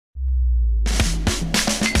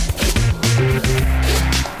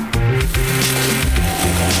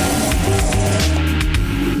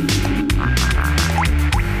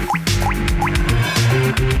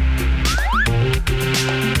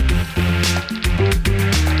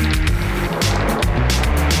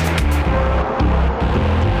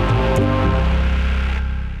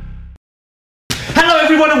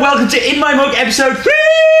to In My Mug episode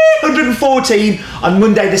 314 on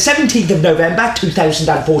Monday the 17th of November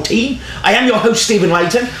 2014. I am your host Stephen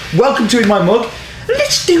Layton. Welcome to In My Mug.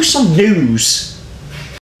 Let's do some news.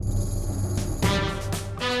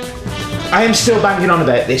 I am still banging on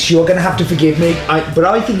about this. You're going to have to forgive me, but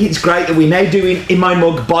I think it's great that we're now doing In My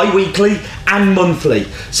Mug bi-weekly and monthly.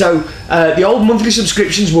 So the old monthly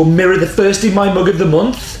subscriptions will mirror the first In My Mug of the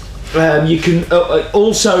month. You can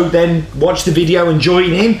also then watch the video and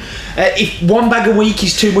join in. If one bag a week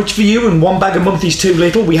is too much for you and one bag a month is too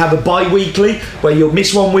little, we have a bi-weekly where you'll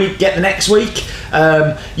miss 1 week, get the next week.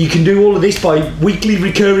 You can do all of this by weekly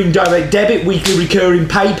recurring direct debit, weekly recurring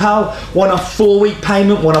PayPal, one-off 4-week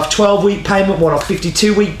payment, one-off 12-week payment, one-off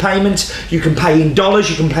 52-week payments. You can pay in dollars,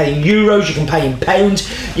 you can pay in euros, you can pay in pounds,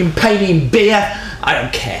 you can pay in beer. I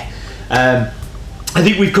don't care. I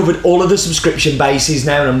think we've covered all of the subscription bases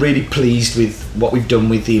now, and I'm really pleased with what we've done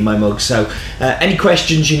with the In My Mug. So any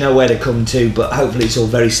questions, you know where to come to, but hopefully it's all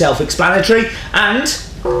very self-explanatory. And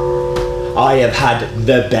I have had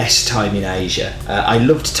the best time in Asia. I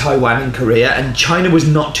loved Taiwan and Korea, and China was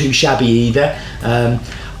not too shabby either.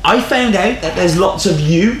 I found out that there's lots of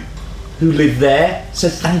you who live there, so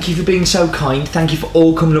thank you for being so kind. Thank you for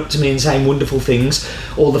all coming up to me and saying wonderful things.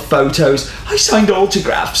 All the photos, I signed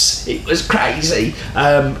autographs. It was crazy,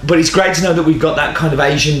 but it's great to know that we've got that kind of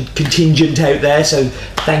Asian contingent out there, so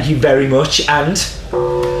thank you very much. And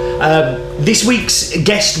this week's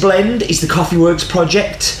guest blend is the Coffee Works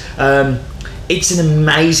project. It's an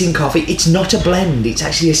amazing coffee. It's not a blend, it's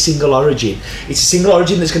actually a single origin. It's a single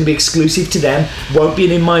origin that's going to be exclusive to them, won't be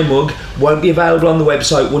In My Mug, won't be available on the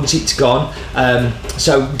website once it's gone.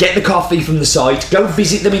 So get the coffee from the site. Go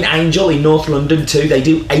visit them in Angel in North London too. They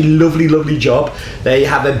do a lovely, lovely job. They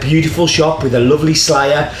have a beautiful shop with a lovely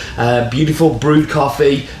slayer, beautiful brewed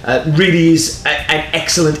coffee. Really is an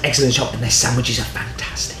excellent, excellent shop, and their sandwiches are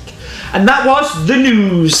fantastic. And that was the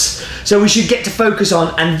news. So we should get to focus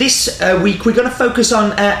on, and this week we're going to focus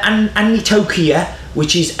on Antioquia,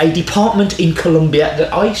 which is a department in Colombia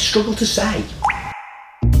that I struggle to say.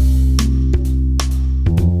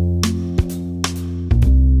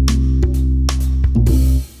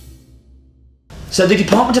 So the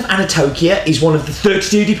Department of Antioquia is one of the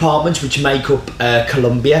 32 departments which make up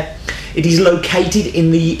Colombia. It is located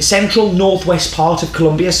in the central northwest part of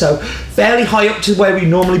Colombia, so fairly high up to where we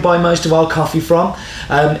normally buy most of our coffee from.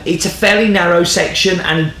 It's a fairly narrow section,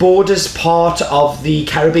 and it borders part of the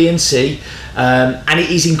Caribbean Sea, and it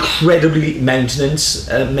is incredibly mountainous.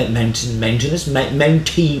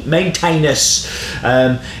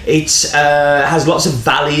 It has lots of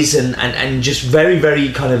valleys and just very, very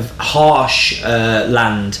kind of harsh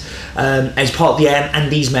land as part of the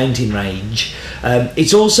Andes mountain range.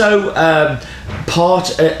 It's also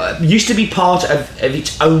used to be part of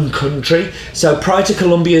its own country. So prior to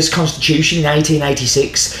Colombia's constitution in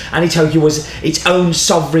 1886, Antioquia was its own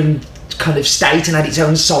sovereign kind of state and had its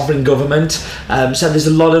own sovereign government. So there's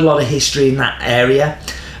a lot of history in that area.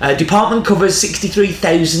 Department covers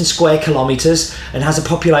 63,000 square kilometres and has a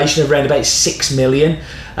population of around about 6 million,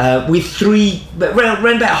 with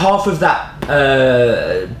around about half of that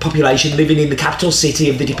population living in the capital city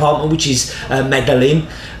of the department, which is Medellin.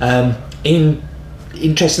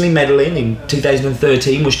 Interestingly, Medellin in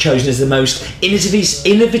 2013 was chosen as the most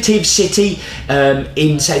innovative city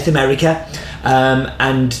in South America.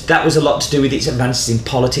 And that was a lot to do with its advances in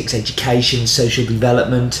politics, education, social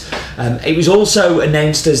development. It was also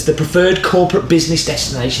announced as the preferred corporate business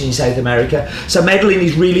destination in South America. So Medellin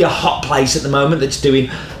is really a hot place at the moment that's doing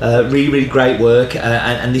really, really great work,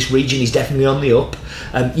 and this region is definitely on the up.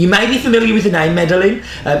 You may be familiar with the name Medellin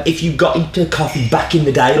if you got into coffee back in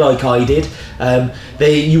the day like I did.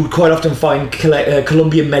 You would quite often find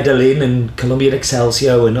Colombian Medellin and Colombian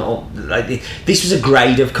Excelsior, and this was a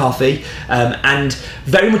grade of coffee, and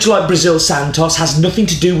very much like Brazil Santos, has nothing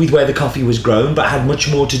to do with where the coffee was grown, but had much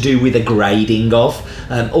more to do with a grading of.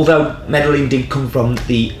 Although Medellin did come from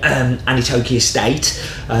the Antioquia state,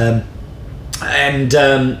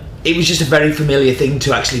 it was just a very familiar thing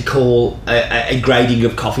to actually call a grading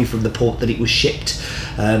of coffee from the port that it was shipped.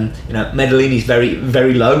 Medellin is very,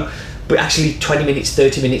 very low, but actually 20 minutes,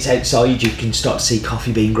 30 minutes outside, you can start to see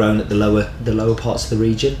coffee being grown at the lower parts of the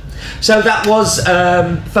region. So that was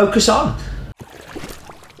Focus On.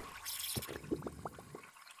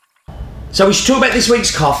 So we should talk about this week's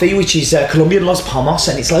coffee, which is Colombian Los Pomos,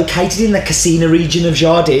 and it's located in the Casina region of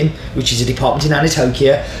Jardin, which is a department in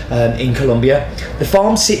Antioquia in Colombia. The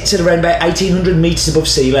farm sits at around about 1,800 metres above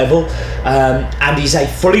sea level, and is a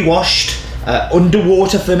fully washed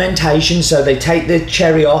underwater fermentation. So they take the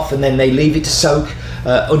cherry off and then they leave it to soak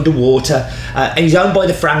underwater, and is owned by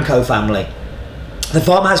the Franco family. The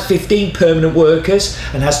farm has 15 permanent workers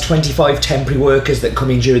and has 25 temporary workers that come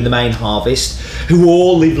in during the main harvest, who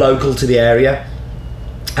all live local to the area.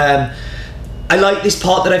 I like this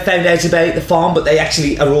part that I found out about the farm, but they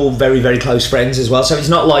actually are all very, very close friends as well. So it's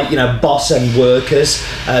not like, boss and workers.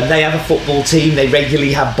 They have a football team. They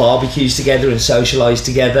regularly have barbecues together and socialise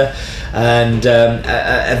together, and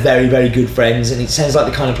are very, very good friends. And it sounds like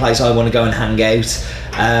the kind of place I want to go and hang out.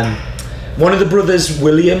 One of the brothers,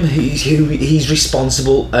 William, he's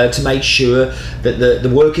responsible to make sure that the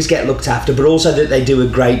workers get looked after, but also that they do a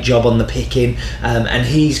great job on the picking, and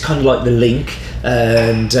he's kind of like the link.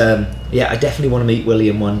 And I definitely want to meet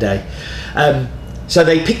William one day. So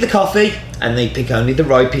they pick the coffee, and they pick only the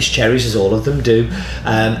ripest cherries, as all of them do.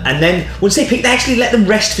 And then once they pick, they actually let them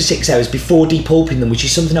rest for 6 hours before depulping them, which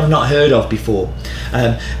is something I've not heard of before.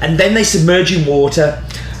 And then they submerge in water.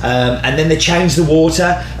 And then they change the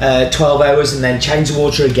water 12 hours, and then change the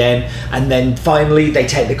water again, and then finally they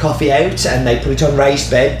take the coffee out and they put it on raised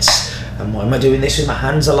beds. And why am I doing this with my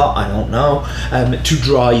hands a lot? I don't know. To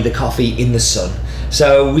dry the coffee in the sun.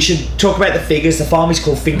 So we should talk about the figures. The farm is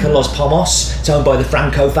called Finca Los Pomos. It's owned by the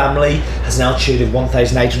Franco family. Has an altitude of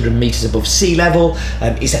 1,800 metres above sea level.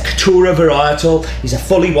 It's a Caturra varietal. It's a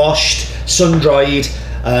fully washed, sun-dried,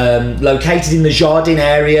 located in the Jardin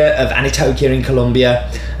area of Antioquia in Colombia.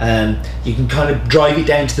 You can kind of drive it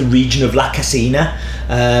down to the region of La Casina.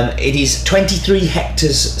 It is 23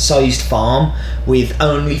 hectares sized farm with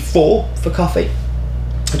only 4 for coffee,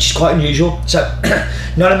 which is quite unusual. So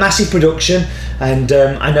not a massive production, and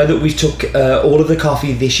I know that we took all of the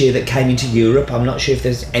coffee this year that came into Europe. I'm not sure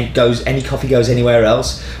if any coffee goes anywhere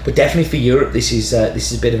else, but definitely for Europe this is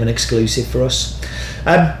a bit of an exclusive for us.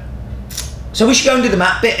 So we should go and do the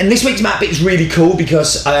map bit, and this week's map bit is really cool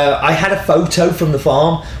because I had a photo from the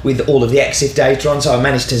farm with all of the EXIF data on, so I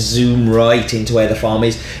managed to zoom right into where the farm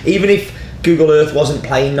is. Even if Google Earth wasn't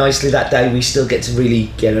playing nicely that day, we still get to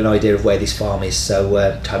really get an idea of where this farm is.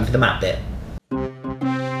 So time for the map bit.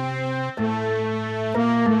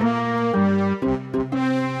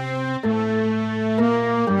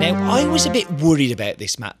 Now, I was a bit worried about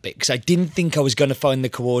this map bit because I didn't think I was going to find the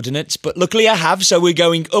coordinates, but luckily I have. So we're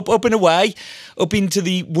going up and away, up into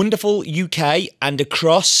the wonderful UK and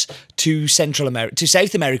across to Central America, to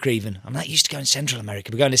South America even. I'm not used to going to Central America.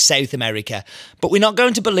 We're going to South America. But we're not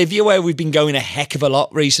going to Bolivia, where we've been going a heck of a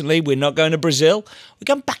lot recently. We're not going to Brazil. We're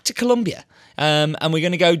going back to Colombia. And we're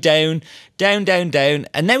going to go down. And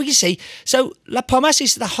now we can see, so La Pomas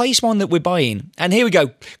is the highest one that we're buying. And here we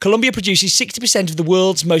go. Colombia produces 60% of the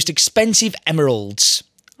world's most expensive emeralds.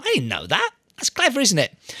 I didn't know that. That's clever, isn't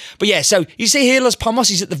it? But yeah, so you see here, Los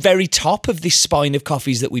Pomos is at the very top of this spine of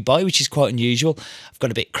coffees that we buy, which is quite unusual. I've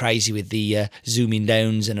gone a bit crazy with the zooming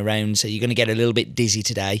downs and around, so you're going to get a little bit dizzy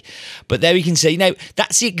today. But there we can see. Now,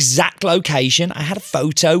 that's the exact location. I had a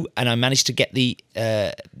photo, and I managed to get the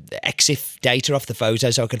EXIF data off the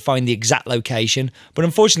photo so I could find the exact location. But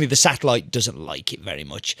unfortunately, the satellite doesn't like it very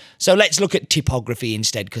much. So let's look at typography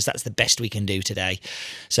instead, because that's the best we can do today.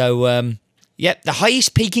 So, yep, the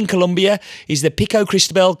highest peak in Colombia is the Pico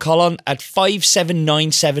Cristobal Colon at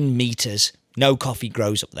 5,797 metres. No coffee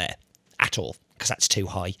grows up there at all, because that's too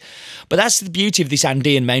high. But that's the beauty of this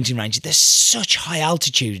Andean mountain range. There's such high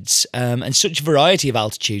altitudes and such variety of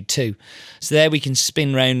altitude too. So there we can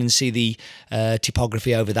spin round and see the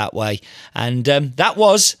typography over that way. And that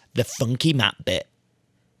was the funky map bit.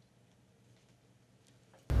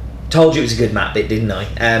 Told you it was a good map bit, didn't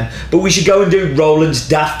I? But we should go and do Roland's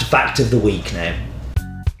daft fact of the week now.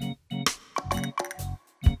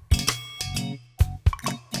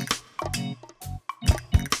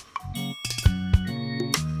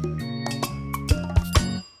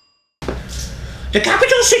 The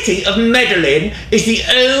capital city of Medellin is the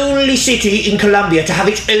only city in Colombia to have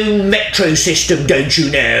its own metro system, don't you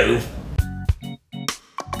know?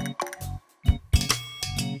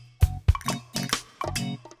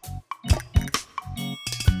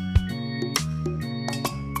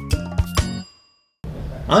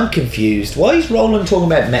 I'm confused. Why is Roland talking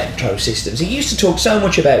about metro systems? He used to talk so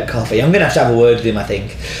much about coffee. I'm going to have a word with him, I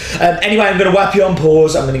think. Anyway, I'm going to whap you on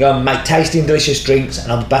pause. I'm going to go and make tasty and delicious drinks, and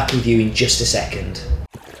I'll be back with you in just a second.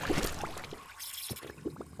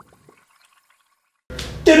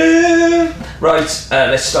 Ta-da! Right,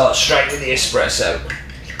 let's start straight with the espresso.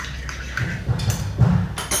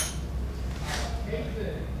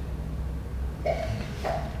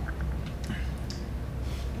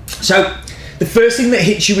 So, the first thing that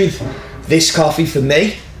hits you with this coffee for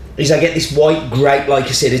me is I get this white grape-like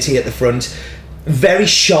acidity at the front. Very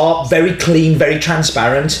sharp, very clean, very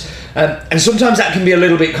transparent. And sometimes that can be a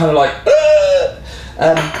little bit kind of like,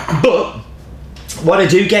 but what I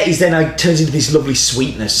do get is then it turns into this lovely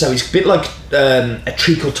sweetness. So it's a bit like a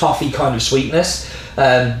treacle toffee kind of sweetness,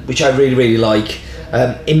 which I really, really like.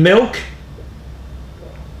 In milk,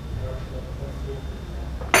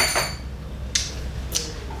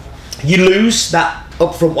 you lose that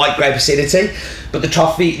upfront white grape acidity, but the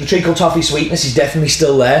treacle toffee sweetness is definitely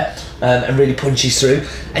still there, and really punches through,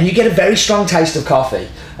 and you get a very strong taste of coffee.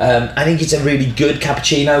 I think it's a really good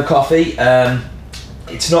cappuccino coffee.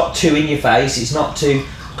 It's not too in your face, it's not too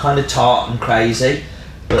kind of tart and crazy,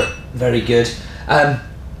 but very good.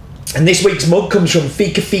 And this week's mug comes from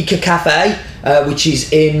Fika Fika Cafe, which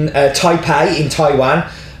is in Taipei in Taiwan.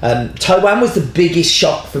 Taiwan was the biggest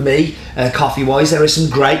shock for me, coffee-wise. There are some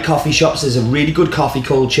great coffee shops. There's a really good coffee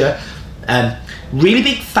culture. Really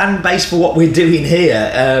big fan base for what we're doing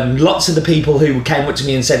here. Lots of the people who came up to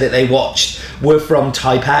me and said that they watched were from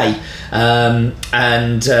Taipei,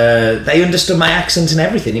 and they understood my accent and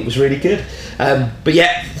everything. It was really good. But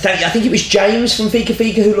yeah, I think it was James from Fika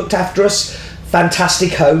Fika who looked after us.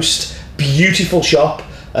 Fantastic host, beautiful shop.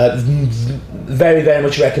 Very, very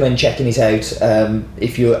much recommend checking it out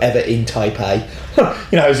if you're ever in Taipei.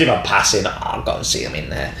 As if I'm passing, I've got to see them in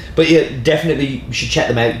there. But yeah, definitely you should check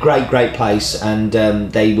them out. Great place, and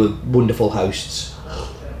they were wonderful hosts.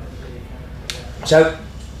 So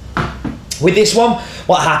with this one,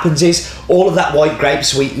 what happens is all of that white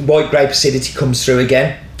grape acidity comes through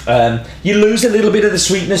again. You lose a little bit of the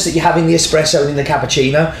sweetness that you have in the espresso and in the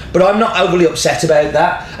cappuccino, but I'm not overly upset about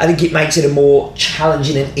that. I think it makes it a more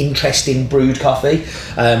challenging and interesting brewed coffee.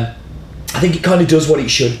 I think it kind of does what it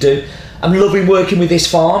should do. I'm loving working with this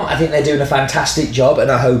farm. I think they're doing a fantastic job,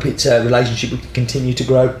 and I hope it's a relationship we can continue to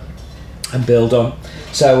grow and build on.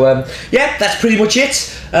 So yeah, that's pretty much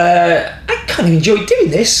it. I kind of enjoyed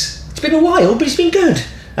doing this. It's been a while, but it's been good.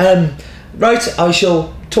 Right, I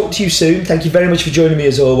shall talk to you soon. Thank you very much for joining me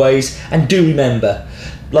as always, and do remember,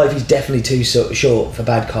 life is definitely too short for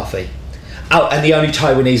bad coffee. Oh, and the only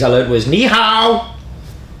Taiwanese I learned was ni hao,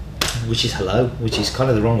 which is hello, which is kind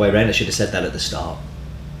of the wrong way around. I should have said that at the start.